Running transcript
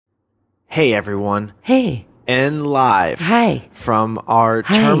Hey everyone, Hey. and live Hi. from our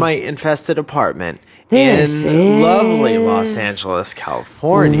Hi. termite-infested apartment This in lovely is- Los Angeles,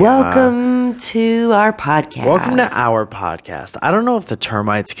 California. Welcome to our podcast. Welcome to our podcast. I don't know if the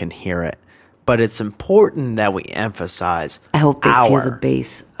termites can hear it, but it's important that we emphasize I hope they feel the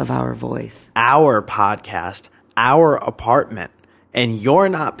bass of our voice. our podcast, our apartment. And you're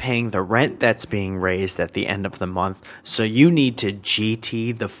not paying the rent that's being raised at the end of the month, so you need to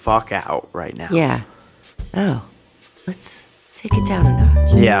GT the fuck out right now. Yeah. Oh, let's take it down a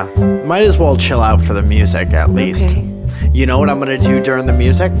notch. Yeah, might as well chill out for the music at least. Okay. You know what I'm gonna do during the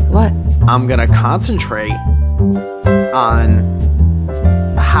music? What? I'm gonna concentrate on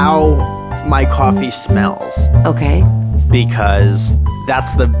how my coffee smells Okay. because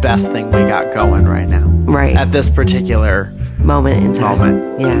that's the best thing we got going right now. Right. At this particular Moment in time.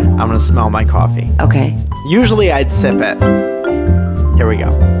 moment. Yeah. I'm gonna smell my coffee. Okay. Usually I'd sip it. Here we go.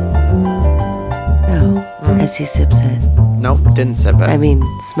 Oh, as he sips it. Nope, didn't sip it. I mean,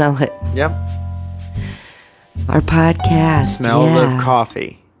 smell it. Yep. Our podcast. Smell yeah. the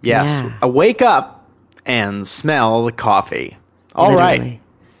coffee. Yes. Yeah. Wake up and smell the coffee. All right. Literally.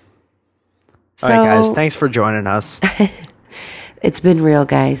 All right, guys. So- Thanks for joining us. It's been real,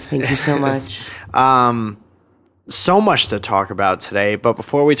 guys. Thank you so much. So much to talk about today, but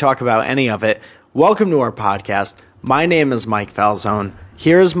before we talk about any of it, welcome to our podcast. My name is Mike Falzone.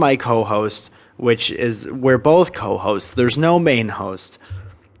 Here's my co-host, which is we're both co-hosts. There's no main host.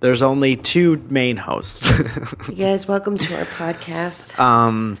 There's only two main hosts. You guys, welcome to our podcast.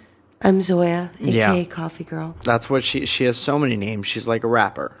 I'm Zoya, aka Yeah. Coffee Girl. That's what she has so many names. She's like a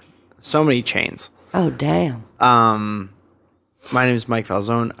rapper. So many chains. Oh, damn. My name is Mike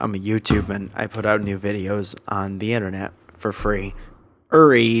Falzone. I'm a YouTuber. I put out new videos on the internet for free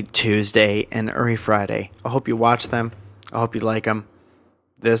every Tuesday and every Friday. I hope you watch them. I hope you like them.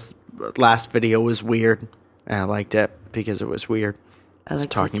 This last video was weird, and I liked it because it was weird. I was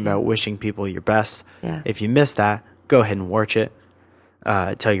liked it talking too. about wishing people your best. Yeah. If you missed that, go ahead and watch it.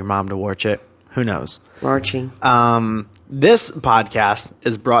 Tell your mom to watch it. Who knows? Marching. This podcast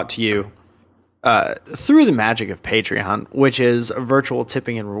is brought to you through the magic of Patreon, which is a virtual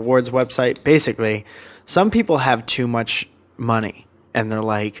tipping and rewards website. Basically, some people have too much money and they're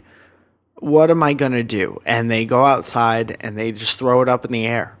like, what am I going to do? And they go outside and they just throw it up in the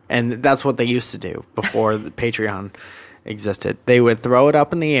air. And that's what they used to do before the Patreon existed. They would throw it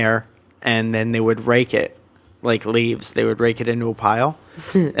up in the air and then they would rake it like leaves. They would rake it into a pile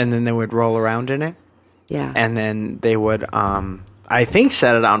and then they would roll around in it. Yeah. And then they would, I think,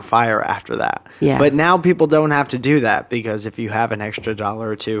 set it on fire after that. Yeah. But now people don't have to do that because if you have an extra $1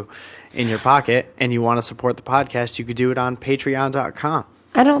 or $2 in your pocket and you want to support the podcast, you could do it on patreon.com.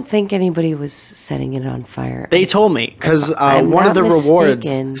 I don't think anybody was setting it on fire. They told me because I'm one of not the rewards,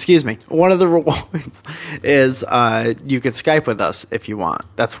 mistaken. one of the rewards is you could Skype with us if you want.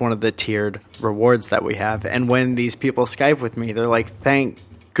 That's one of the tiered rewards that we have. And when these people Skype with me, they're like, thank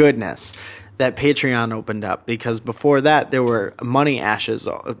goodness that Patreon opened up because before that there were money ashes.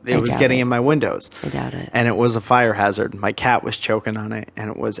 It was getting in my windows. I doubt it. And it was a fire hazard. My cat was choking on it and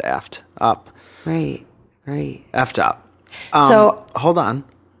it was effed up. Right. Effed up. So- hold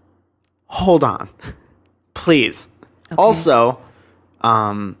on, please. Okay. Also,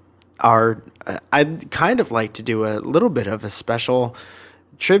 I'd kind of like to do a little bit of a special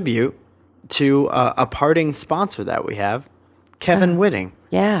tribute to a parting sponsor that we have, Kevin Whitting.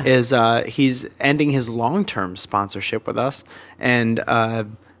 Yeah. He's ending his long-term sponsorship with us, and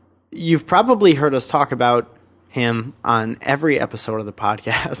you've probably heard us talk about him on every episode of the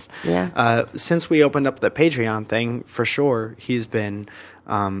podcast. Yeah. Since we opened up the Patreon thing, for sure, he's been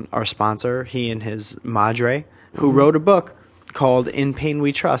our sponsor. He and his madre, who wrote a book called In Pain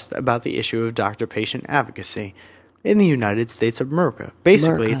We Trust about the issue of doctor-patient advocacy in the United States of America.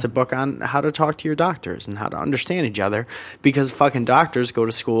 Basically, it's a book on how to talk to your doctors and how to understand each other because fucking doctors go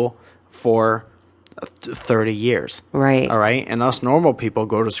to school for 30 years. Right. All right? And us normal people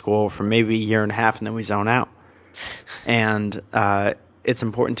go to school for maybe a year and a half and then we zone out. And it's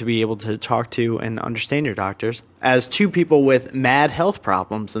important to be able to talk to and understand your doctors. As two people with mad health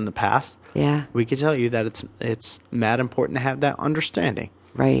problems in the past, Yeah. we can tell you that it's mad important to have that understanding,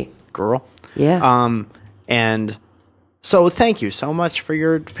 Right. girl. Yeah. And so thank you so much for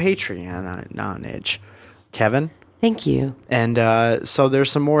your Patreon knowledge, Kevin. Thank you. And so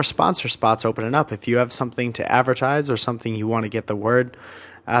there's some more sponsor spots opening up. If you have something to advertise or something you want to get the word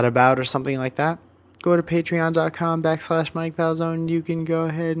out about or something like that, go to patreon.com/Mike Falzone. You can go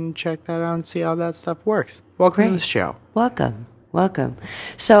ahead and check that out and see how that stuff works. Welcome to the show. Welcome.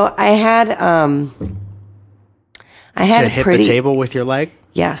 So I had To hit the table with your leg?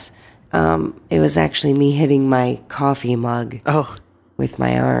 Yes. It was actually me hitting my coffee mug Oh. with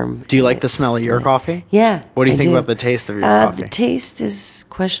my arm. Do you like the smell of your coffee? Yeah. What do you I think about the taste of your coffee? The taste is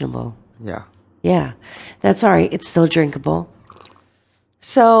questionable. Yeah. Yeah. That's all right. It's still drinkable.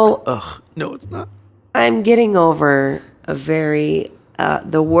 So Ugh. No, it's not. I'm getting over the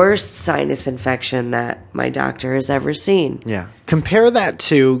worst sinus infection that my doctor has ever seen. Yeah. Compare that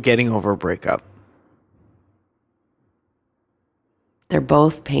to getting over a breakup. They're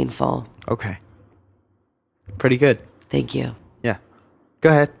both painful. Okay. Pretty good. Thank you. Yeah. Go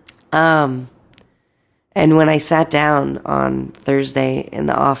ahead. And when I sat down on Thursday in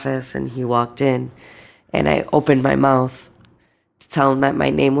the office and he walked in and I opened my mouth to tell him that my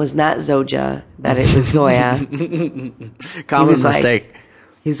name was not Zoja, that it was Zoya. Common mistake.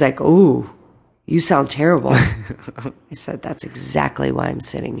 He was like, "Ooh, you sound terrible." I said, "That's exactly why I'm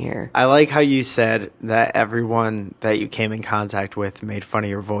sitting here." I like how you said that everyone that you came in contact with made fun of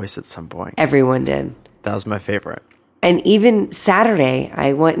your voice at some point. Everyone did. That was my favorite. And even Saturday,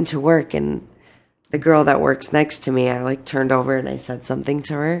 I went into work and the girl that works next to me, I turned over and I said something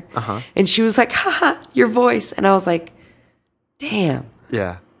to her. And she was like, "Haha, your voice." And I was like, damn.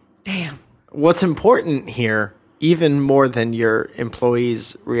 Yeah. Damn. What's important here, even more than your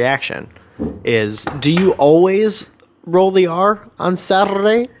employee's reaction, is do you always roll the R on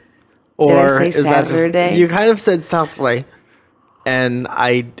Saturday? Did I say Saturday? You kind of said Saturday, and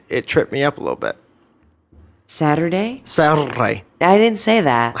it tripped me up a little bit. Saturday? Saturday. I didn't say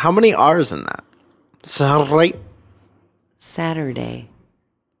that. How many R's in that? Saturday. Saturday.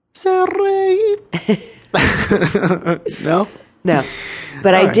 Saturday. No? No.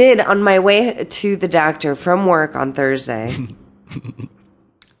 But I did, on my way to the doctor from work on Thursday,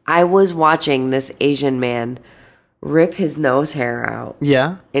 I was watching this Asian man rip his nose hair out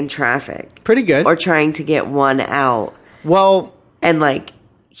Yeah. in traffic. Pretty good. Or trying to get one out. Well, And,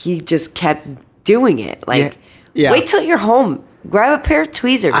 he just kept doing it. Yeah. Wait till you're home. Grab a pair of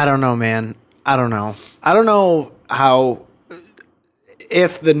tweezers. I don't know, man. I don't know how...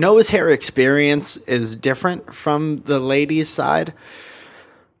 If the nose hair experience is different from the lady's side,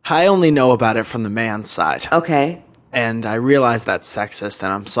 I only know about it from the man's side. Okay. And I realize that's sexist,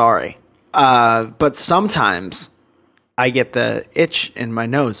 and I'm sorry. But sometimes I get the itch in my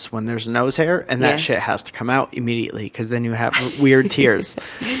nose when there's nose hair, and that shit has to come out immediately, because then you have weird tears.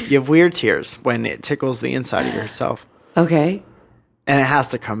 You have weird tears when it tickles the inside of yourself. Okay. And it has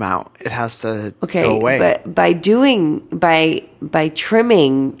to come out. It has to Okay, go away. but by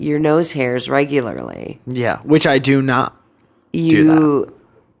trimming your nose hairs regularly, Yeah, which I do not. you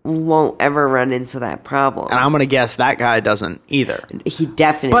won't ever run into that problem. And I'm going to guess that guy doesn't either. He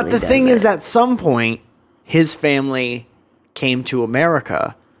definitely But the thing is, at some point, his family came to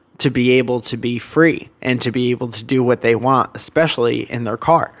America to be able to be free and to be able to do what they want, especially in their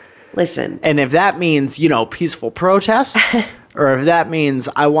car. Listen. And if that means, peaceful protest, or if that means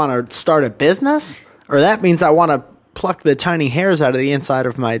I want to start a business, or that means I want to pluck the tiny hairs out of the inside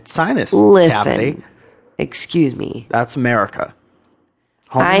of my sinus cavity. Excuse me. That's America.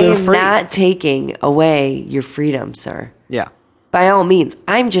 Home I to the am free. not taking away your freedom, sir. Yeah. By all means,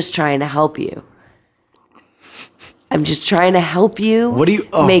 I'm just trying to help you. I'm just trying to help you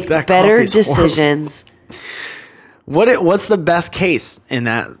make that better coffee's decisions. What's the best case in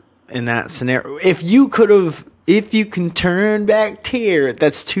that scenario? If you can turn back Tyr,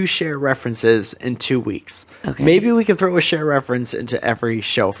 that's 2 share references in 2 weeks. Okay. Maybe we can throw a share reference into every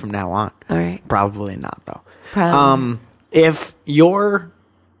show from now on. All right. Probably not, though. Probably. If you're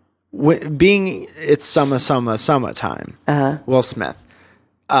it's summertime, Will Smith,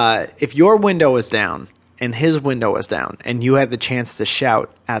 if your window is down and his window is down and you had the chance to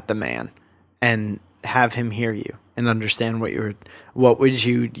shout at the man and have him hear you and understand what would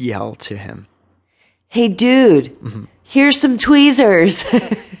you yell to him? Hey, dude, here's some tweezers.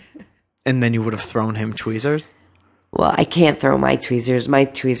 And then you would have thrown him tweezers? Well, I can't throw my tweezers. My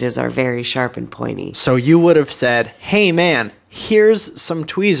tweezers are very sharp and pointy. So you would have said, hey, man, here's some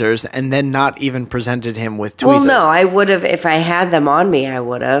tweezers, and then not even presented him with tweezers. Well, no, I would have. If I had them on me, I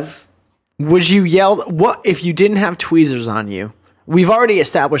would have. Would you yell? What if you didn't have tweezers on you? We've already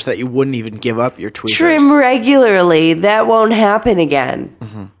established that you wouldn't even give up your tweezers. Trim regularly. That won't happen again.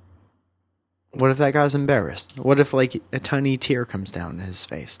 Mm-hmm. What if that guy's embarrassed? What if, a tiny tear comes down his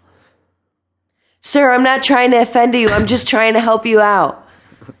face? Sir, I'm not trying to offend you. I'm just trying to help you out.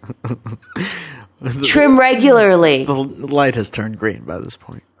 Trim regularly. The light has turned green by this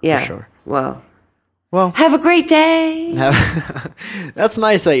point. Yeah. For sure. Well, have a great day. That's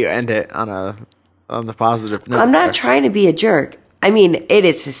nice that you end it on the positive note. I'm not trying to be a jerk. I mean, it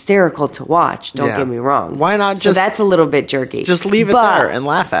is hysterical to watch. Don't get me wrong. Why not So that's a little bit jerky. just leave it there and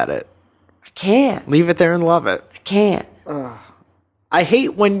laugh at it? I can't. Leave it there and love it. I can't. I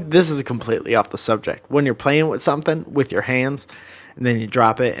hate when this is completely off the subject. When you're playing with something with your hands, and then you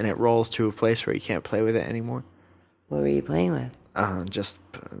drop it and it rolls to a place where you can't play with it anymore. What were you playing with? Just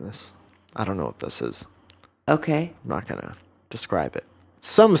this. I don't know what this is. Okay. I'm not gonna describe it.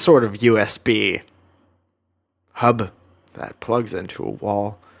 Some sort of USB hub that plugs into a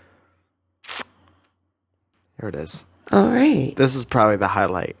wall. Here it is. All right. This is probably the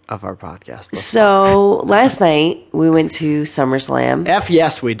highlight of our podcast. So last night we went to SummerSlam.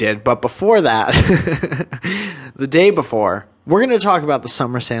 Yes, we did. But before that, the day before, we're going to talk about the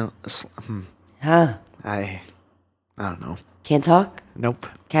SummerSlam. Huh? I don't know. Can't talk? Nope.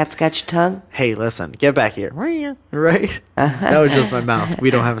 Cat's got your tongue? Hey, listen, get back here. Right? That was just my mouth.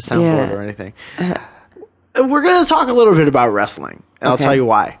 We don't have a soundboard or anything. We're going to talk a little bit about wrestling. And I'll tell you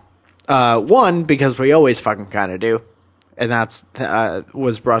why. One, because we always fucking kind of do. And that's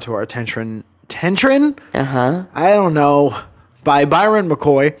was brought to our attention. I don't know. By Byron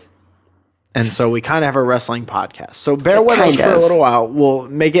McCoy. And so we kind of have a wrestling podcast. So bear with us for a little while. We'll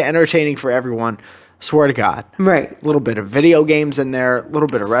make it entertaining for everyone. Swear to God. Right. A little bit of video games in there. A little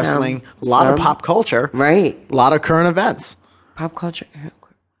bit of wrestling. A lot of pop culture. Right. A lot of current events. Pop culture.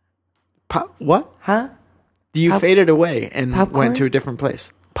 What? Huh? You faded away and Popcorn? went to a different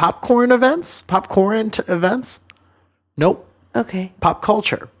place. Popcorn events? Popcorn events? Nope. Okay. Pop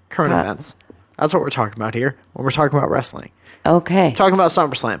culture. Current events. That's what we're talking about here when we're talking about wrestling. Okay. Talking about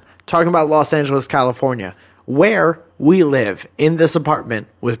SummerSlam. Talking about Los Angeles, California, where we live in this apartment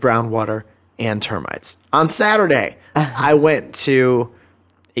with brown water and termites. On Saturday, I went to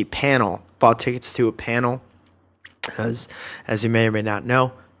a panel, bought tickets to a panel. As you may or may not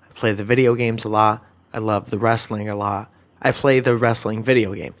know, I play the video games a lot. I love the wrestling a lot. I play the wrestling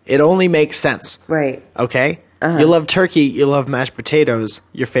video game. It only makes sense. Right. Okay? You love turkey, you love mashed potatoes.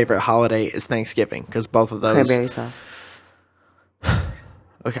 Your favorite holiday is Thanksgiving because both of those. Cranberry sauce.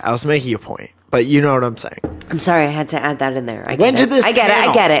 Okay, I was making a point, but you know what I'm saying. I'm sorry, I had to add that in there. I Went get to it. this I get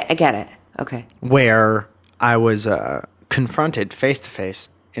panel. it. Okay. Where I was confronted face to face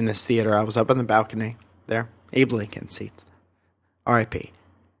in this theater. I was up on the balcony there, Abe Lincoln seats, R.I.P.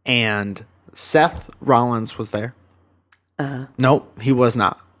 And Seth Rollins was there. Nope, he was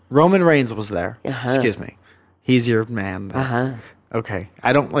not. Roman Reigns was there. Excuse me. He's your man. There. Okay.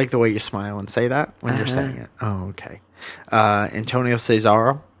 I don't like the way you smile and say that when you're saying it. Oh, okay. Antonio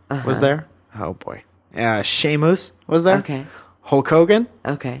Cesaro was there. Oh, boy. Sheamus was there. Okay. Hulk Hogan.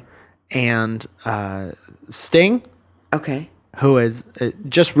 Okay. And Sting, Okay. who has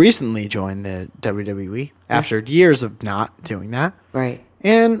just recently joined the WWE after years of not doing that. Right.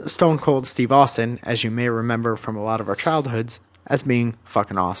 And Stone Cold Steve Austin, as you may remember from a lot of our childhoods, as being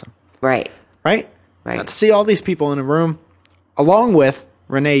fucking awesome. Right. Right? Right. Got to see all these people in a room, along with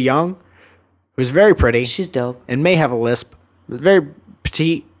Renee Young, who's very pretty. She's dope. And may have a lisp, but very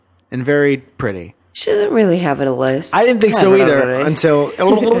petite and very pretty. She doesn't really have a list. I didn't think so either until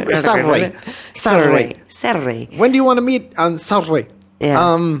Saturday. Saturday. When do you want to meet on Saturday?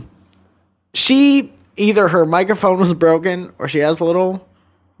 Yeah. She either her microphone was broken or she has a little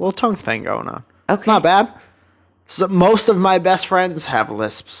tongue thing going on. Okay. It's not bad. So most of my best friends have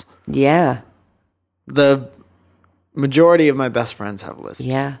lisps. Yeah. The majority of my best friends have lisps.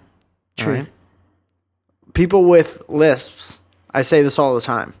 Yeah. True. Right? People with lisps, I say this all the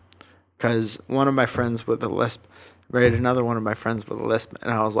time, because one of my friends with a lisp married another one of my friends with a lisp,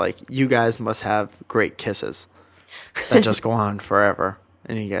 and I was like, you guys must have great kisses that just go on forever,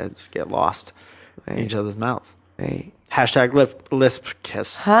 and you guys get lost in each other's mouths. Right. Hashtag lisp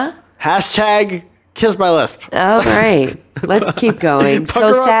kiss. Huh? Hashtag kiss my lisp. All right. Let's keep going.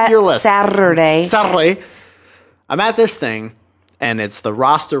 Pucker So up your lisp. Saturday. Saturday, I'm at this thing, and it's the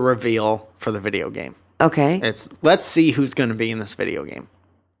roster reveal for the video game. Okay. It's let's see who's going to be in this video game.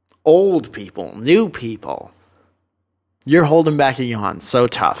 Old people, new people. You're holding back a yawn. So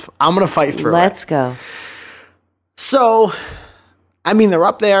tough. I'm going to fight through Let's it. go. So, I mean, they're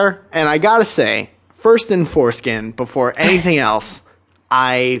up there, and I got to say, first in foreskin, before anything else,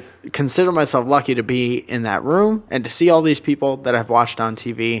 I consider myself lucky to be in that room and to see all these people that I've watched on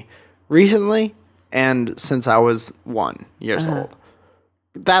TV recently and since I was 1 year old.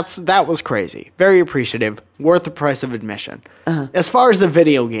 That was crazy. Very appreciative. Worth the price of admission. As far as the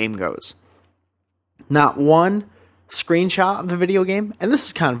video game goes, not one screenshot of the video game, and this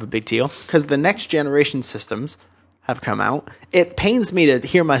is kind of a big deal because the next generation systems have come out. It pains me to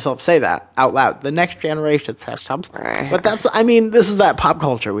hear myself say that out loud. The next generation systems. But this is that pop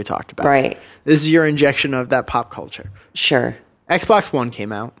culture we talked about. Right. This is your injection of that pop culture. Sure. Xbox One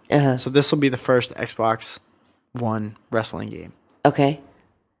came out. So this will be the first Xbox One wrestling game. Okay.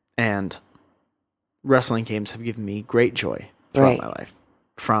 And wrestling games have given me great joy throughout Right. my life.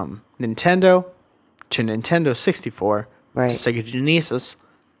 From Nintendo to Nintendo 64 Right. to Sega Genesis,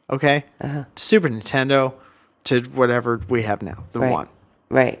 okay? Super Nintendo to whatever we have now, the Right. one.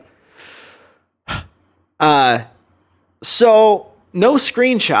 Right. So, no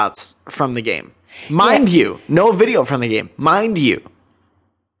screenshots from the game. Mind you, no video from the game. Mind you.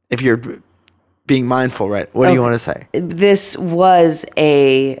 If you're being mindful, right? What do you want to say? This was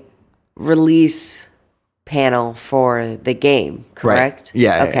a release panel for the game, correct? Right.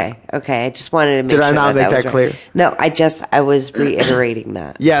 Yeah, Okay. yeah. Okay. I just wanted to make Did sure I not make was that clear? No, I was reiterating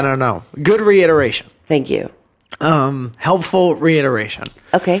that. Yeah, no. Good reiteration. Thank you. Helpful reiteration.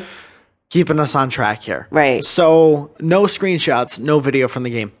 Okay. Keeping us on track here. Right. So, no screenshots, no video from the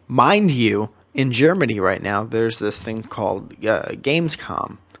game. Mind you, in Germany right now, there's this thing called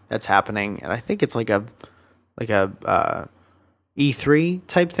Gamescom that's happening, and I think it's like a E3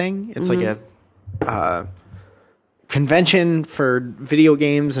 type thing. It's like a convention for video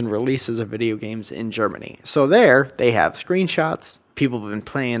games and releases of video games in Germany. So there, they have screenshots. People have been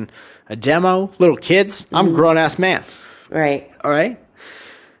playing a demo. Little kids. I'm a grown-ass man. Right. All right?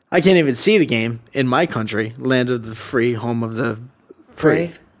 I can't even see the game in my country, land of the free, home of the free.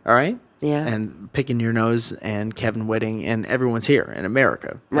 Brave. All right? Yeah. And picking your nose and Kevin Whitting and everyone's here in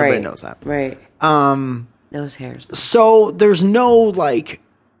America. Right. Everybody knows that. Right. Nose hairs. So there's no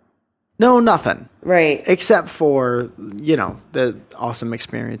nothing Right. except for, the awesome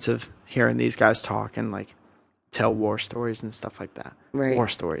experience of hearing these guys talk and tell war stories and stuff like that. Right. War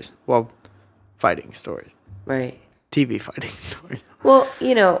stories. Well, fighting stories. Right. TV fighting stories. Well,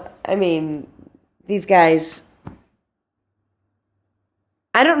 these guys,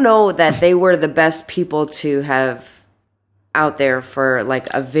 I don't know that they were the best people to have out there for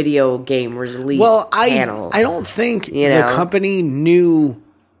a video game release panel. I don't think You the know? company knew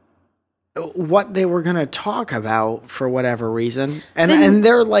what they were going to talk about for whatever reason. And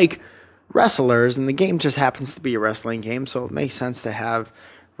they're wrestlers, and the game just happens to be a wrestling game, so it makes sense to have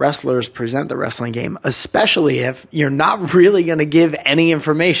wrestlers present the wrestling game, especially if you're not really going to give any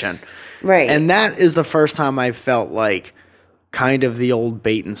information. Right. And that is the first time I felt like kind of the old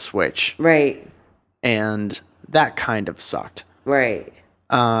bait and switch. Right. And that kind of sucked. Right.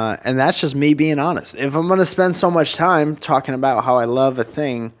 And that's just me being honest. If I'm going to spend so much time talking about how I love a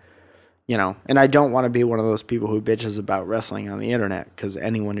thing, and I don't want to be one of those people who bitches about wrestling on the internet, because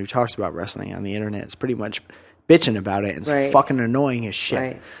anyone who talks about wrestling on the internet is pretty much bitching about it. It's Right. fucking annoying as shit.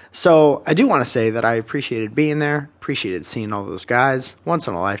 Right. So I do want to say that I appreciated being there, appreciated seeing all those guys. Once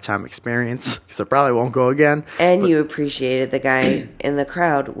in a lifetime experience, because I probably won't go again. And you appreciated the guy in the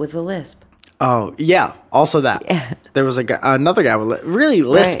crowd with a lisp. Oh, yeah. Also that. Yeah. There was another guy with really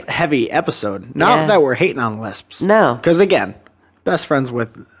lisp Right. heavy episode. Not Yeah. that we're hating on lisps. No. Because again, best friends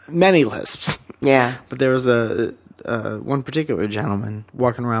with many lisps. Yeah. But there was one particular gentleman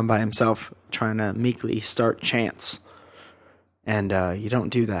walking around by himself trying to meekly start chants. And you don't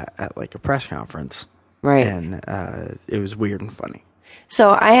do that at a press conference. Right. And it was weird and funny.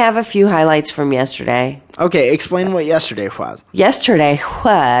 So I have a few highlights from yesterday. Okay, explain what yesterday was. Yesterday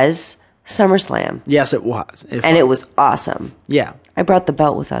was SummerSlam, Yes, it was. and it was awesome. Yeah. I brought the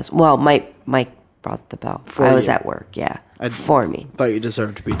belt with us. Well, Mike brought the belt. For I was you. at work, yeah, for me. Thought you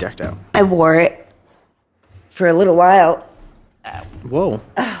deserved to be decked out. I wore it for a little while. Whoa.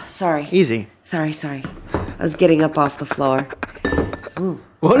 Sorry. Easy. Sorry. I was getting up off the floor.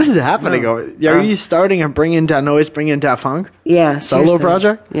 What is happening? Are you starting a bringing down noise, bringing down funk? Yeah. Solo seriously.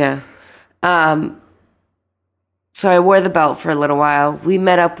 project? Yeah. So I wore the belt for a little while. We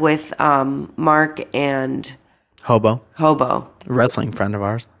met up with Mark and Hobo. Hobo. Wrestling friends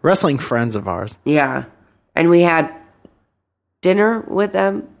of ours. Yeah. And we had dinner with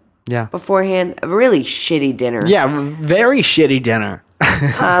them Yeah. beforehand. A really shitty dinner. Yeah, very shitty dinner.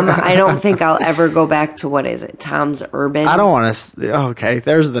 I don't think I'll ever go back to, what is it, Tom's Urban? I don't want to. Okay,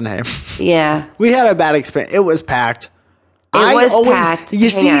 there's the name. Yeah. We had a bad experience. It was packed. It was packed. You Hang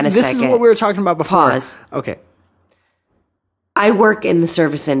see, on a this is second. what we were talking about before. Pause. Okay. I work in the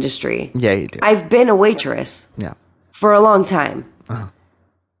service industry. Yeah, you do. I've been a waitress Yeah. for a long time.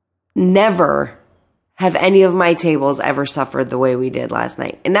 Never have any of my tables ever suffered the way we did last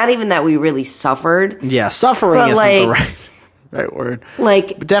night. And not even that we really suffered. Yeah, suffering But, isn't the like- right word.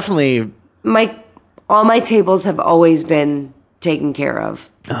 Like, But definitely, all my tables have always been taken care of.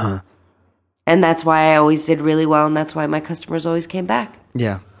 And that's why I always did really well, and that's why my customers always came back.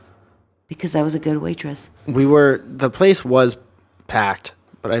 yeah. Because I was a good waitress. The place was packed,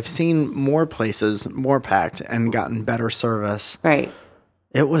 but I've seen more places more packed and gotten better service. Right.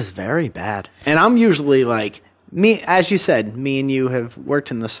 It was very bad. And I'm usually as you said, me and you have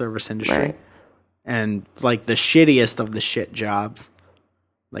worked in the service industry. Right. and like the shittiest of the shit jobs,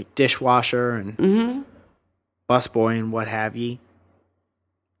 like dishwasher and busboy and what have ye.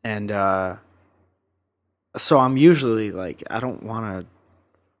 And so I'm usually like, I don't want to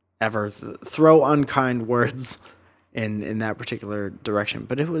ever throw unkind words in that particular direction,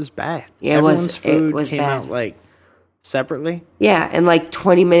 but it was bad. Yeah, Everyone's food it was came bad. out like separately. Yeah, and like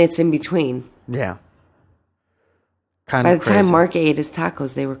 20 minutes in between. Yeah. Kind By of the crazy. time Mark ate his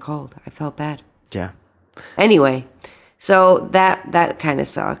tacos, they were cold. I felt bad. Yeah. Anyway, so that kind of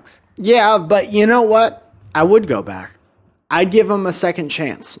sucks. Yeah, but you know what? I would go back. I'd give them a second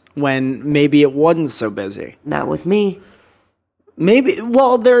chance when maybe it wasn't so busy. Not with me. Maybe,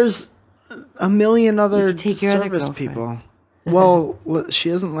 well, there's a million other could take your other service girlfriend. people. Well, she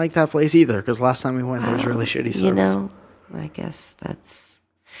doesn't like that place either because last time we went, there was really shitty service. You know, I guess that's.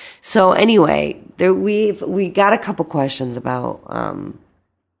 So anyway, we got a couple questions about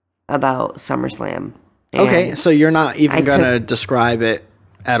SummerSlam. Okay, And so you're not even I going to describe it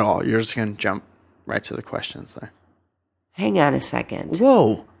at all. You're just going to jump right to the questions there. hang on a second.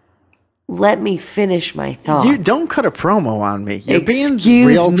 Whoa. Let me finish my thought. You don't cut a promo on me. You're Excuse being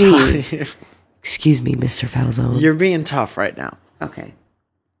real me. tough. Excuse me, Mr. Falzone. You're being tough right now. Okay.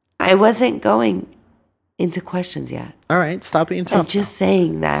 I wasn't going into questions yet. All right, stop being tough. I'm just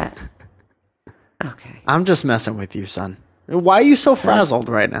saying that. Okay. I'm just messing with you, son. Why are you so frazzled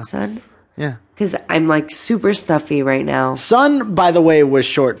right now? Son? Yeah. Because I'm like super stuffy right now. Sun, by the way, was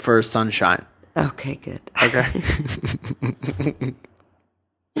short for sunshine. Okay, good. Okay.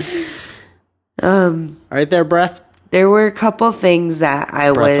 All right there, breath. There were a couple things that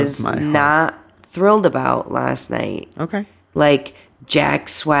I breath of was my heart. not thrilled about last night. Okay. Like Jack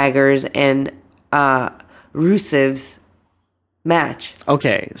Swagger's and Rusev's match.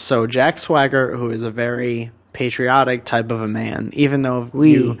 Okay, so Jack Swagger, who is a very patriotic type of a man, even though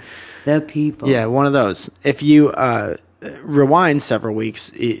The people. yeah, one of those. If you rewind several weeks,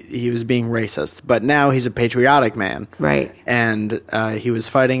 he was being racist, but now he's a patriotic man. Right. And he was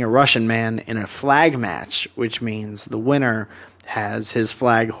fighting a Russian man in a flag match, which means the winner has his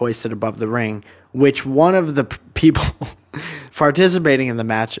flag hoisted above the ring, which one of the people participating in the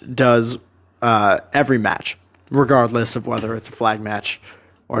match does every match, regardless of whether it's a flag match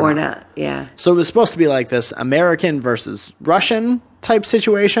or not. Yeah. So it was supposed to be like this American versus Russian type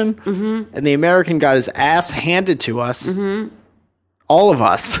situation, and the American got his ass handed to us. All of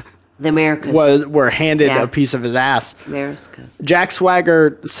us The Americas. were handed Yeah. a piece of his ass. Americas. Jack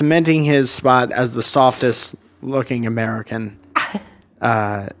Swagger cementing his spot as the softest looking American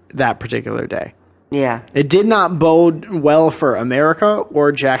that particular day. Yeah. It did not bode well for America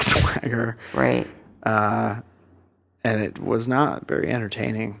or Jack Swagger, Right. and it was not very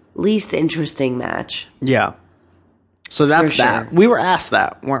entertaining. Least interesting match. Yeah. So that's For that. sure. We were asked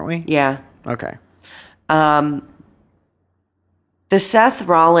that, weren't we? Yeah. Okay. The Seth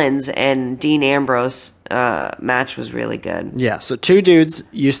Rollins and Dean Ambrose match was really good. Yeah, so two dudes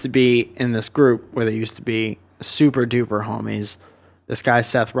used to be in this group where they used to be super duper homies. This guy,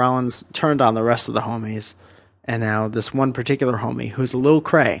 Seth Rollins, turned on the rest of the homies. And now this one particular homie, who's a little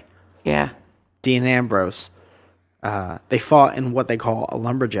cray, Yeah. Dean Ambrose, they fought in what they call a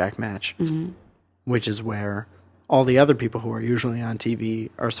lumberjack match, which is where all the other people who are usually on TV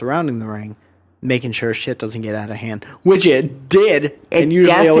are surrounding the ring, making sure shit doesn't get out of hand, which it did, It and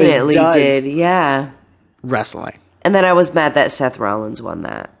usually definitely always does. did. Yeah. Wrestling. And then I was mad that Seth Rollins won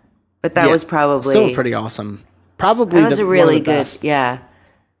that. But that Yeah, was probably still pretty awesome. Probably that was a one really of the good best. yeah.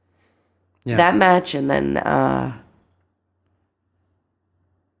 Yeah. That match and then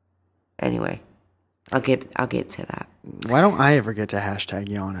anyway. I'll get to that. Why don't I ever get to hashtag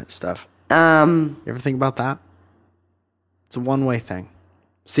yawn at stuff? You ever think about that? It's a one-way thing.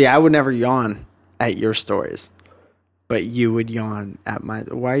 See, I would never yawn at your stories, but you would yawn at my.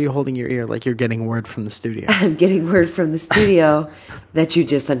 Why are you holding your ear like you're getting word from the studio? I'm getting word from the studio that you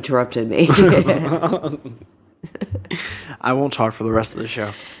just interrupted me. I won't talk for the rest of the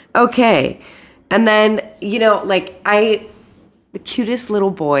show. Okay. And then, the cutest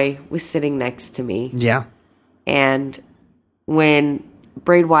little boy was sitting next to me. Yeah. And when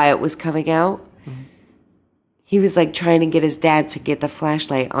Bray Wyatt was coming out, he was like trying to get his dad to get the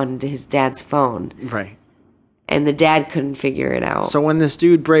flashlight onto his dad's phone. Right. And the dad couldn't figure it out. So when this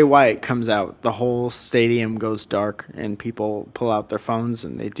dude Bray Wyatt comes out, the whole stadium goes dark and people pull out their phones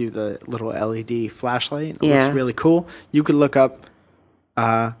and they do the little LED flashlight. It Yeah. looks really cool. You could look up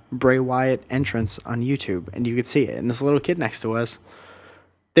Bray Wyatt entrance on YouTube and you could see it. And this little kid next to us,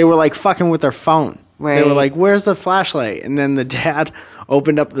 they were like fucking with their phone. They were Right. like, "Where's the flashlight?" And then the dad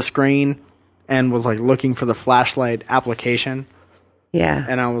opened up the screen and was like looking for the flashlight application. Yeah.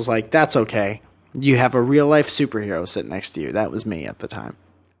 And I was like, "That's okay." You have a real life superhero sitting next to you. That was me at the time.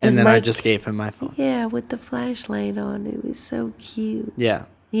 And then I just gave him my phone. Yeah, with the flashlight on. It was so cute. Yeah.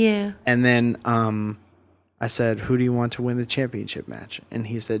 Yeah. And then I said, who do you want to win the championship match? And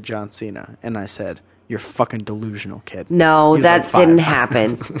he said, John Cena. And I said, you're fucking delusional, kid. No, He was that like 5. didn't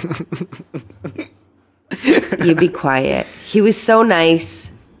happen. You be quiet. He was so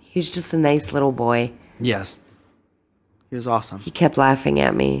nice. He was just a nice little boy. Yes. He was awesome. He kept laughing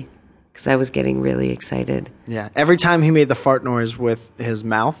at me because I was getting really excited. Yeah. Every time he made the fart noise with his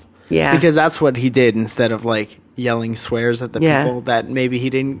mouth. Yeah. Because that's what he did instead of like yelling swears at the people that maybe he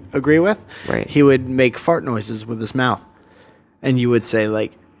didn't agree with. Right. He would make fart noises with his mouth. And you would say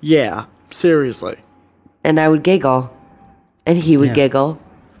like, yeah, seriously. And I would giggle. And he would giggle.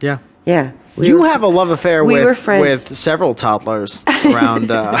 Yeah. Yeah. You have a love affair we were with friends. several toddlers around.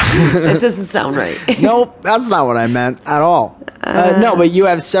 That doesn't sound right. Nope, that's not what I meant at all. No, but you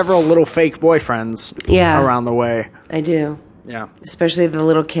have several little fake boyfriends around the way. I do. Yeah. Especially the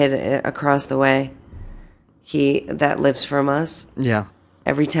little kid across the way. That lives from us. Yeah.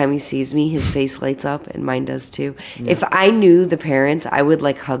 Every time he sees me, his face lights up, and mine does too. Yeah. If I knew the parents, I would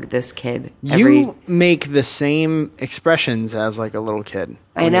like hug this kid. You make the same expressions as like a little kid.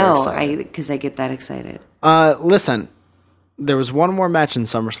 I know, because I get that excited. Listen, there was one more match in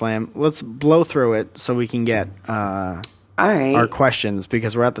SummerSlam. Let's blow through it so we can get all right. our questions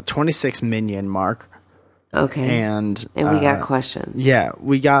because we're at the 26 minion mark. Okay. And we got questions. Yeah,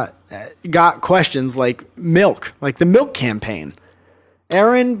 we got questions like milk, like the milk campaign.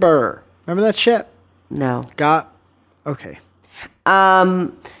 Aaron Burr. Remember that shit? No. Okay.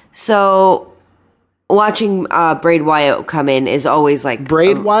 So watching Bray Wyatt come in is always like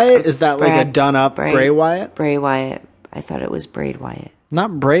Braid Wyatt? Is that like a done up Bray Wyatt? Bray Wyatt. I thought it was Braid Wyatt.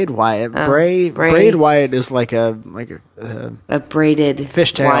 Not Braid Wyatt. Braid Wyatt is like a braided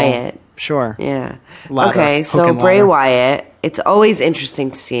fishtail Wyatt. Sure. Yeah. Ladder. Okay, so Bray Wyatt. It's always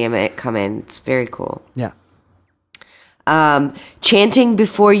interesting to see him come in. It's very cool. Yeah. Chanting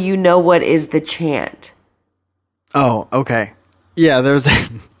before you know what is the chant. Oh, okay. Yeah, there's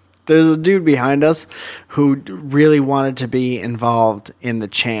a dude behind us who really wanted to be involved in the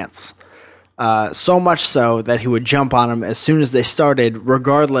chants. So much so that he would jump on them as soon as they started,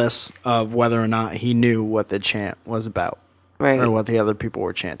 regardless of whether or not he knew what the chant was about. Right. Or what the other people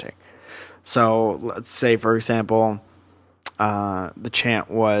were chanting. So let's say, for example, the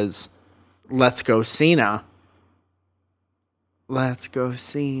chant was, "Let's go Cena." Let's go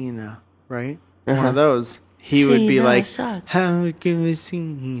Cena, right? One of those. He would be like, "How go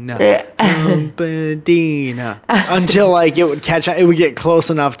Cena, Bedina," until like it would catch. It would get close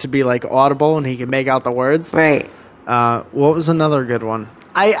enough to be like audible, and he could make out the words. Right. What was another good one?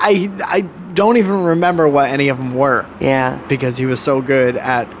 I don't even remember what any of them were. Yeah. Because he was so good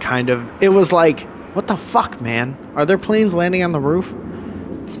at kind of. It was like, what the fuck, man? Are there planes landing on the roof?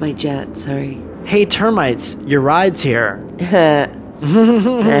 It's my jet. Sorry. Hey, termites, your ride's here.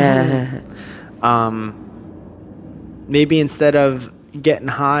 Maybe instead of getting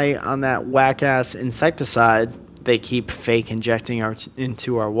high on that whack-ass insecticide they keep fake injecting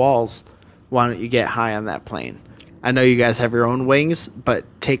into our walls, why don't you get high on that plane? I know you guys have your own wings, but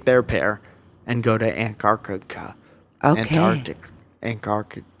take their pair and go to Antarctica. Okay.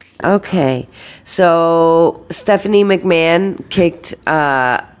 Antarctica. Okay. So Stephanie McMahon kicked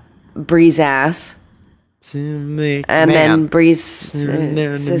Bree's ass. And then Bree's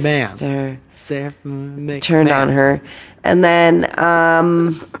sister turned on her. And then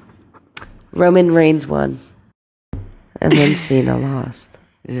Roman Reigns won. And then Cena lost.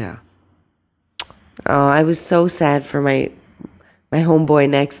 Yeah. Oh, I was so sad for my homeboy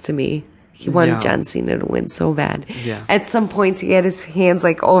next to me. He wanted John Cena to win so bad. Yeah. At some points, he had his hands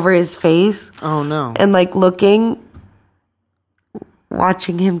like over his face. Oh, no. And like watching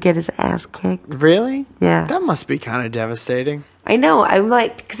him get his ass kicked. Really? Yeah. That must be kind of devastating. I know. I'm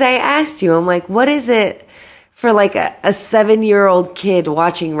like, because I asked you, I'm like, what is it for like a 7-year-old kid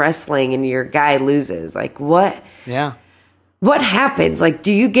watching wrestling and your guy loses? Like, what? Yeah. What happens? Like,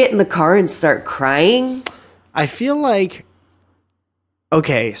 do you get in the car and start crying? I feel like,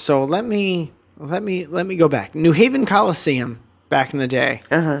 okay, so let me go back. New Haven Coliseum back in the day.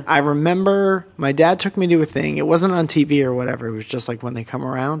 Uh-huh. I remember my dad took me to a thing. It wasn't on TV or whatever. It was just like when they come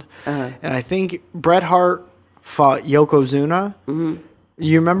around. Uh-huh. And I think Bret Hart fought Yokozuna. Mm-hmm.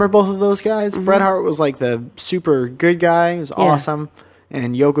 You remember both of those guys? Mm-hmm. Bret Hart was like the super good guy. He was awesome.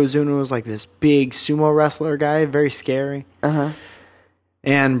 And Yokozuna was like this big sumo wrestler guy, very scary. Uh-huh.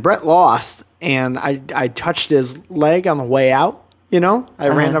 And Bret lost, and I touched his leg on the way out, you know? I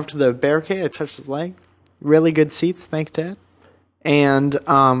ran up to the barricade, I touched his leg. Really good seats, thanks, Dad. And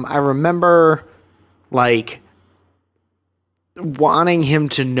I remember like wanting him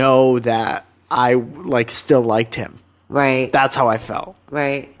to know that I like still liked him. Right. That's how I felt.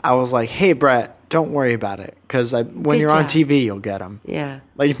 Right. I was like, hey, Brett, don't worry about it. Because when you're on job. TV, you'll get them. Yeah.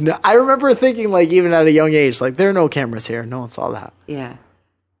 Like, no, I remember thinking, like, even at a young age, like, there are no cameras here. No one saw that. Yeah.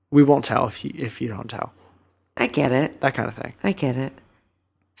 We won't tell if you don't tell. I get it. That kind of thing. I get it.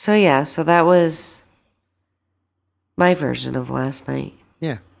 So yeah, so that was my version of last night.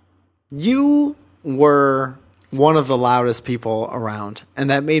 Yeah. You were one of the loudest people around, and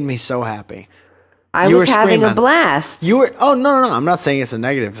that made me so happy. I You was were having a screaming. blast. You were, oh, no. I'm not saying it's a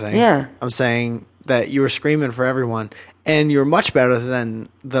negative thing. Yeah. I'm saying that you were screaming for everyone, and you're much better than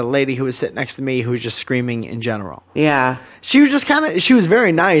the lady who was sitting next to me who was just screaming in general. Yeah. She was just she was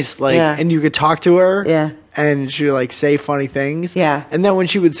very nice, like, Yeah. and you could talk to her. Yeah. And she would, like, say funny things. Yeah. And then when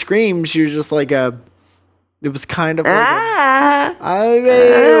she would scream, she was just like it was kind of like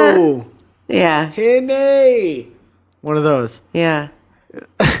Yeah. Henny. One of those. Yeah.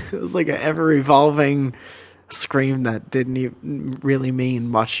 It was like an ever-evolving scream that didn't even really mean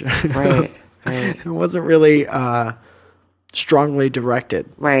much. Right. Right. It wasn't really strongly directed.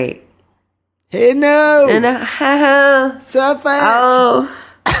 Right. Hey, no! And Stop it! oh,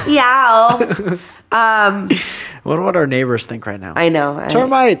 yeah. What would our neighbors think right now? I know.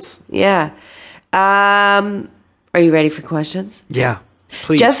 Termites! Yeah. Are you ready for questions? Yeah,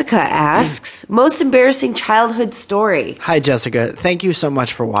 please. Jessica asks, most embarrassing childhood story. Hi, Jessica. Thank you so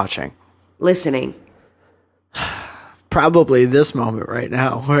much for watching. Listening. Probably this moment right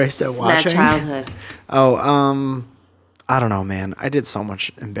now where I said It's watching. not childhood. Oh, I don't know, man. I did so much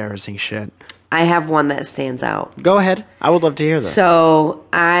embarrassing shit. I have one that stands out. Go ahead. I would love to hear this. So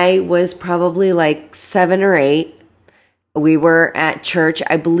I was probably like 7 or 8. We were at church.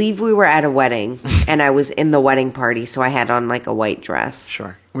 I believe we were at a wedding, and I was in the wedding party, so I had on like a white dress.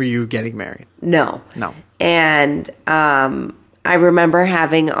 Sure. Were you getting married? No. No. And I remember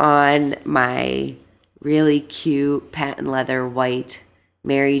having on my really cute patent leather white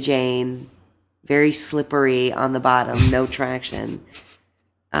Mary Jane, very slippery on the bottom, no traction,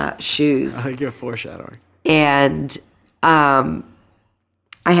 shoes. I like your foreshadowing. And I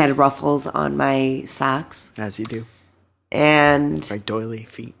had ruffles on my socks. As you do. And Like doily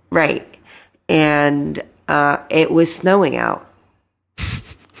feet. right. And it was snowing out.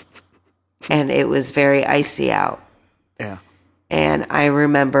 And it was very icy out. Yeah. And I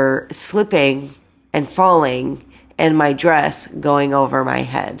remember slipping and falling and my dress going over my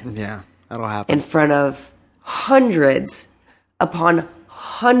head Yeah. That'll happen. in front of hundreds upon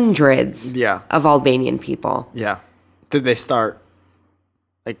hundreds Yeah. of Albanian people. Yeah. Did they start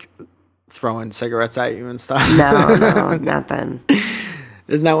like throwing cigarettes at you and stuff? No, not then.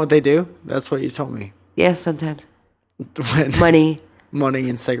 Isn't that what they do? That's what you told me. Yeah, sometimes. When Money.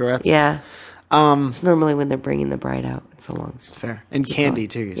 and cigarettes. Yeah. It's normally when they're bringing the bride out. It's a long story. Fair. And candy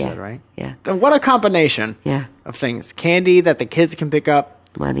too, you Yeah. said, right? Yeah. Then what a combination Yeah. of things. Candy that the kids can pick up,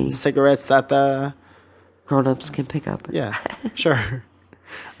 Money. cigarettes that the Grown-ups can pick up. yeah, sure.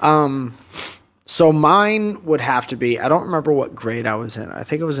 So mine would have to be, I don't remember what grade I was in. I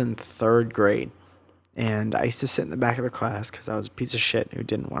think I was in 3rd grade. And I used to sit in the back of the class because I was a piece of shit who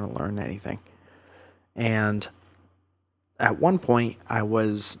didn't want to learn anything. And at one point it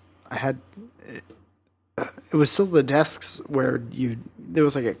was still the desks where there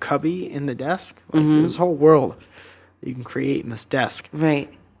was like a cubby in the desk. Like this whole world that you can create in this desk. Right.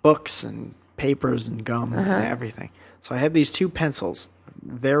 Books and papers and gum and everything. So I had these 2 pencils,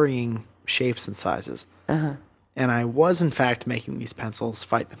 varying shapes and sizes. And I was, in fact, making these pencils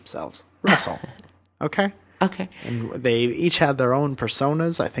fight themselves. Wrestle. Okay? Okay. And they each had their own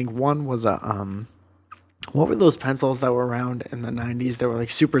personas. I think one was a, what were those pencils that were around in the 90s? They were like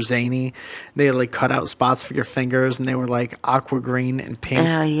super zany. They had like cut out spots for your fingers and they were like aqua green and pink.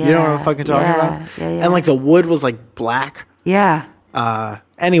 Oh, yeah. You know what I'm fucking talking about? Yeah, yeah. And like the wood was like black. Yeah.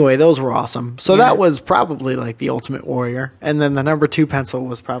 Anyway, those were awesome. So that was probably like the Ultimate Warrior. And then the number 2 pencil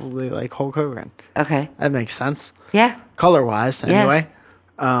was probably like Hulk Hogan. Okay. That makes sense. Yeah. Color wise, Yeah. anyway.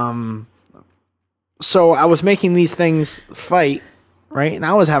 So I was making these things fight, right? And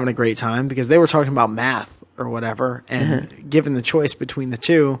I was having a great time because they were talking about math or whatever. And given the choice between the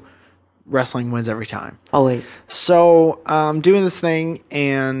 2, wrestling wins every time. Always. So I'm doing this thing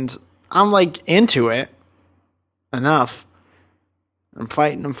and I'm like into it enough. I'm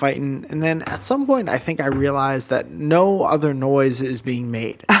fighting. And then at some point, I think I realized that no other noise is being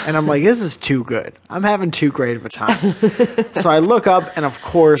made. And I'm like, this is too good. I'm having too great of a time. So I look up and of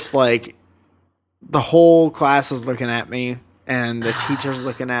course, like the whole class is looking at me and the teacher's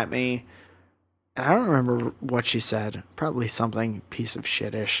looking at me. And I don't remember what she said. Probably something piece of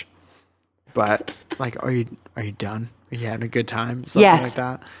shitish. But like, are you done? Are you having a good time? Something Yes.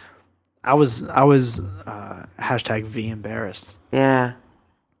 like that. I was hashtag V embarrassed. Yeah,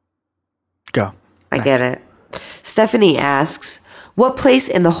 Go. I get it. Stephanie asks, what place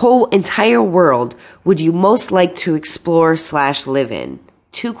in the whole entire world would you most like to explore / live in?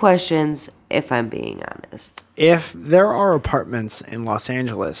 2 questions, if I'm being honest. If there are apartments in Los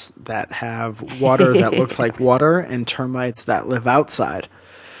Angeles that have water that looks like water and termites that live outside,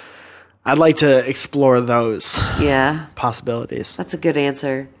 I'd like to explore those Yeah, possibilities. that's a good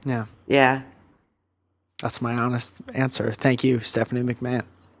answer. Yeah. Yeah. That's my honest answer. Thank you, Stephanie McMahon.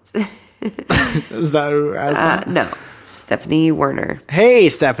 Is that who asked that? No, Stephanie Werner. Hey,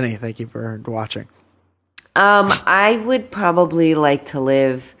 Stephanie. Thank you for watching. I would probably like to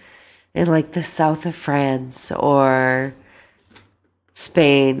live in like the south of France or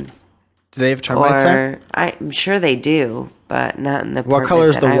Spain. Do they have termites there? Or I'm sure they do, but not in the. What color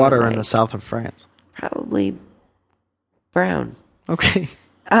is apartment the that I would water in like. the south of France? Probably brown. Okay.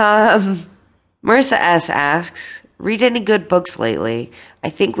 Marissa S. asks, read any good books lately? I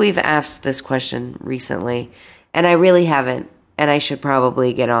think we've asked this question recently, and I really haven't, and I should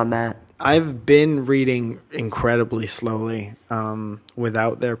probably get on that. I've been reading incredibly slowly,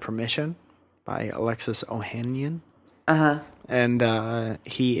 Without Their Permission by Alexis Ohanian. And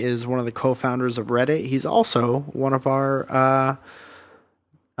he is one of the co-founders of Reddit. He's also one of our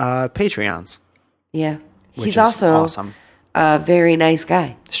Patreons. Yeah. Which He's is also awesome. a very nice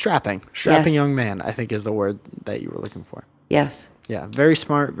guy. Strapping Yes. young man, I think is the word that you were looking for. Yes. Yeah, very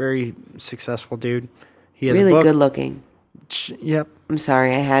smart, very successful dude. He has Really a book. good looking. Yep. I'm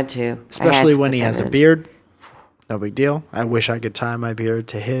sorry, I had to. Especially when put he that has a in. beard. No big deal. I wish I could tie my beard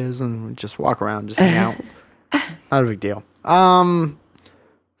to his and just walk around, just hang out. Not a big deal.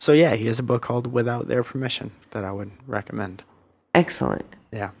 So yeah, he has a book called Without Their Permission that I would recommend. Excellent.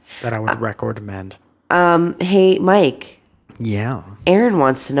 Yeah, that I would recommend. Hey, Mike. Yeah. Aaron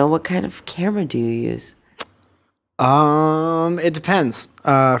wants to know, what kind of camera do you use? It depends.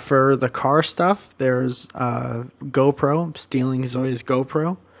 For the car stuff, there's GoPro. I'm stealing Zoe's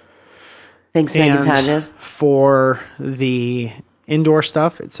GoPro. Thanks, Megan And Tajas. for the indoor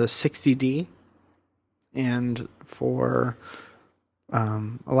stuff, it's a 60D. And for a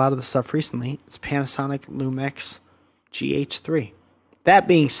lot of the stuff recently, it's Panasonic Lumix GH3. That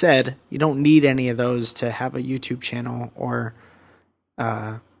being said, you don't need any of those to have a YouTube channel or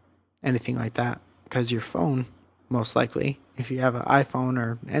anything like that, because your phone, most likely, if you have an iPhone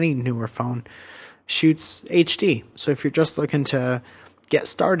or any newer phone, shoots HD. So if you're just looking to get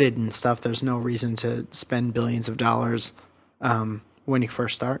started and stuff, there's no reason to spend billions of dollars when you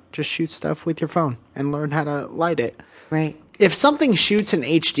first start. Just shoot stuff with your phone and learn how to light it. Right. If something shoots in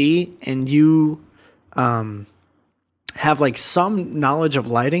HD and you have like some knowledge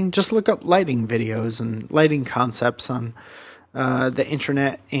of lighting, just look up lighting videos and lighting concepts on the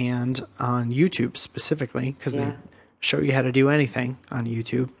internet and on YouTube specifically, because they show you how to do anything on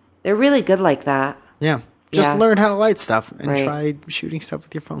YouTube. They're really good like that. Yeah. Just Yeah. learn how to light stuff and Right. try shooting stuff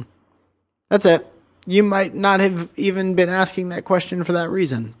with your phone. That's it. You might not have even been asking that question for that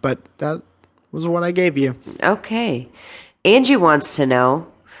reason, but that was what I gave you. Okay. Angie wants to know,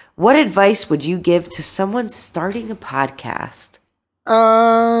 what advice would you give to someone starting a podcast?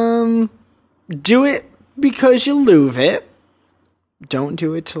 Do it because you love it. Don't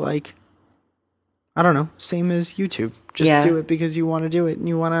do it to like, I don't know, same as YouTube. Just Yeah. do it because you want to do it and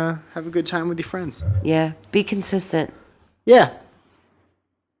you want to have a good time with your friends. Yeah. Be consistent. Yeah.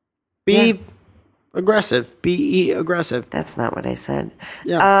 Be Yeah. aggressive. Be aggressive. That's not what I said.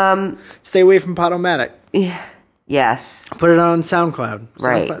 Yeah. Stay away from Podomatic. Yes. Put it on SoundCloud.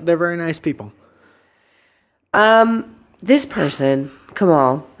 Right. They're very nice people. This person,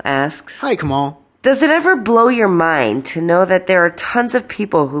 Kamal, asks, Hi, Kamal. does it ever blow your mind to know that there are tons of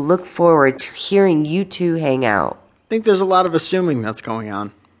people who look forward to hearing you two hang out? I think there's a lot of assuming that's going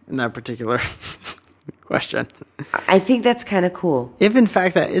on in that particular question. I think that's kind of cool. If in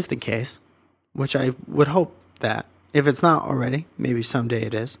fact that is the case, which I would hope that, if it's not already, maybe someday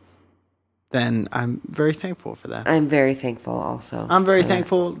it is, then I'm very thankful for that. I'm very thankful also. I'm very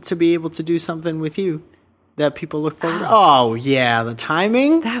thankful to be able to do something with you that people look forward to. Oh, yeah, the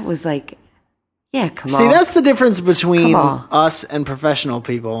timing. That was like, yeah, Kamal. See, that's the difference between Come on. us and professional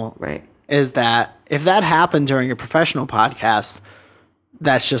people. Right. Is that if that happened during a professional podcast,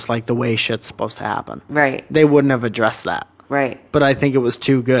 that's just like the way shit's supposed to happen. Right. They wouldn't have addressed that. Right. But I think it was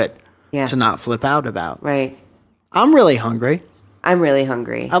too good Yeah. to not flip out about. Right. I'm really hungry. I'm really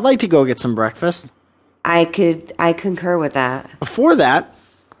hungry. I'd like to go get some breakfast. I concur with that. Before that,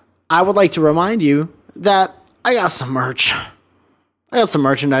 I would like to remind you that I got some merch. I got some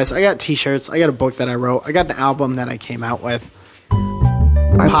merchandise. I got T-shirts. I got a book that I wrote. I got an album that I came out with.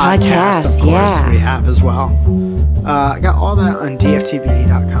 Our podcast, of course, we have as well. I got all that on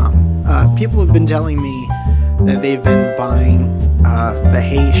dftba.com. People have been telling me that they've been buying the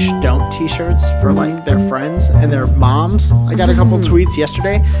Hey Sh Don't T-shirts for like their friends and their moms. I got a couple tweets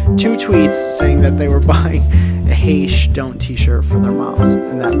yesterday, 2 tweets saying that they were buying a Hey Sh Don't T-shirt for their moms,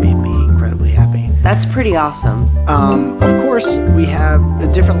 and that made me incredibly happy. That's pretty awesome. Of course, we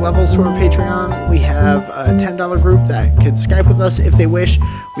have different levels to our Patreon. We have a $10 group that could Skype with us if they wish.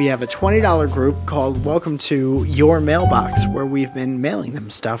 We have a $20 group called Welcome to Your Mailbox, where we've been mailing them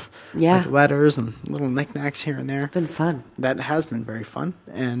stuff. Yeah. Like letters and little knickknacks here and there. It's been fun. That has been very fun,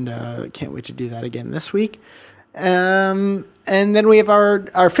 and can't wait to do that again this week. And then we have our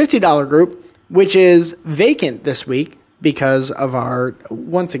 $50 group, which is vacant this week because of our,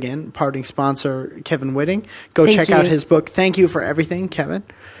 once again, parting sponsor, Kevin Whitting. Go check out his book. Thank you for everything, Kevin.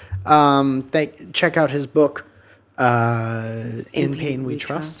 Check out his book, In Pain We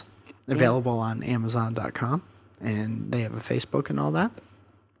Trust, available on Amazon.com, and they have a Facebook and all that.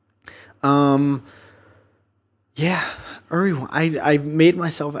 Yeah, Uri, I made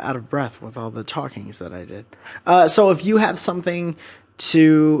myself out of breath with all the talkings that I did. So if you have something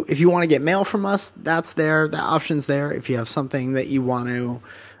if you want to get mail from us, that's there. The option's there. If you have something that you want to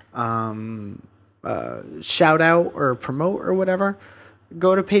shout out or promote or whatever,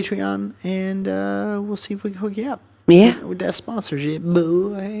 go to Patreon and we'll see if we can hook you up. Yeah. With that sponsorship,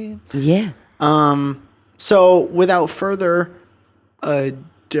 boy. Yeah. So without further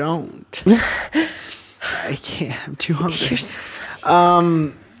don't. I can't. I'm too hungry. You're so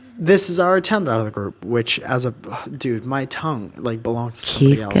funny. This is our $10 group, which as a dude, my tongue like belongs to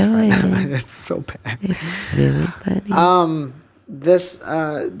somebody else going. right now. It's so bad. It's really funny.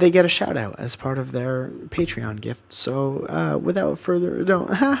 They get a shout out as part of their Patreon gift. So without further ado,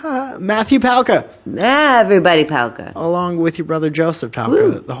 Matthew Palka. Everybody Palka. Along with your brother Joseph Palka.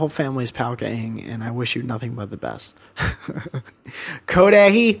 Woo. The whole family's Palka-ing, and I wish you nothing but the best.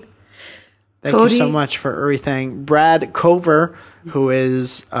 Kodahi. Thank you so much for everything. Brad Cover, who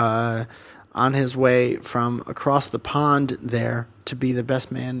is on his way from across the pond there to be the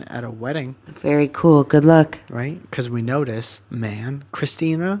best man at a wedding. Very cool. Good luck. Right? Because we notice, man.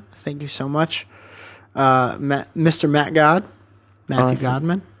 Christina, thank you so much. Mr. Matt God, Matthew Awesome.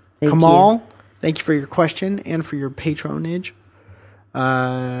 Godman. Thank Kamal, you. Thank you for your question and for your patronage.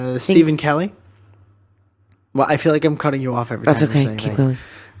 Stephen Kelly. Well, I feel like I'm cutting you off every That's time okay. you're saying Keep that. going.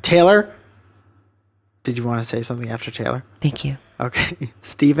 Taylor. Did you want to say something after Taylor? Thank you. Okay.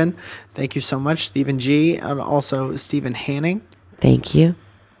 Stephen, thank you so much. Stephen G. And also Stephen Hanning. Thank you.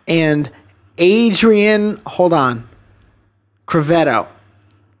 And Adrian, hold on. Crevetto.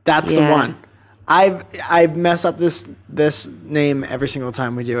 That's the one. I mess up this name every single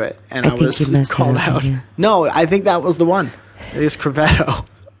time we do it. And I was called out. Yeah. No, I think that was the one. It is Crevetto.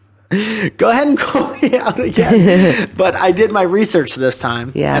 Go ahead and call me out again. But I did my research this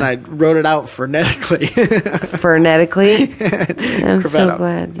time. Yeah. And I wrote it out phonetically. Phonetically? I'm so Crevetto.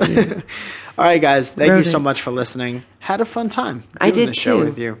 glad. You All right, guys. Thank you wrote so it. much for listening. Had a fun time doing I did this show too.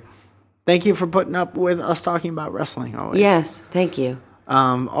 with you. Thank you for putting up with us talking about wrestling always. Yes. Thank you.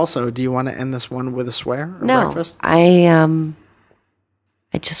 Also, do you want to end this one with a swear or No. breakfast? I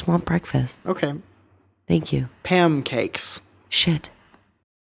just want breakfast. Okay. Thank you. Pam cakes. Shit.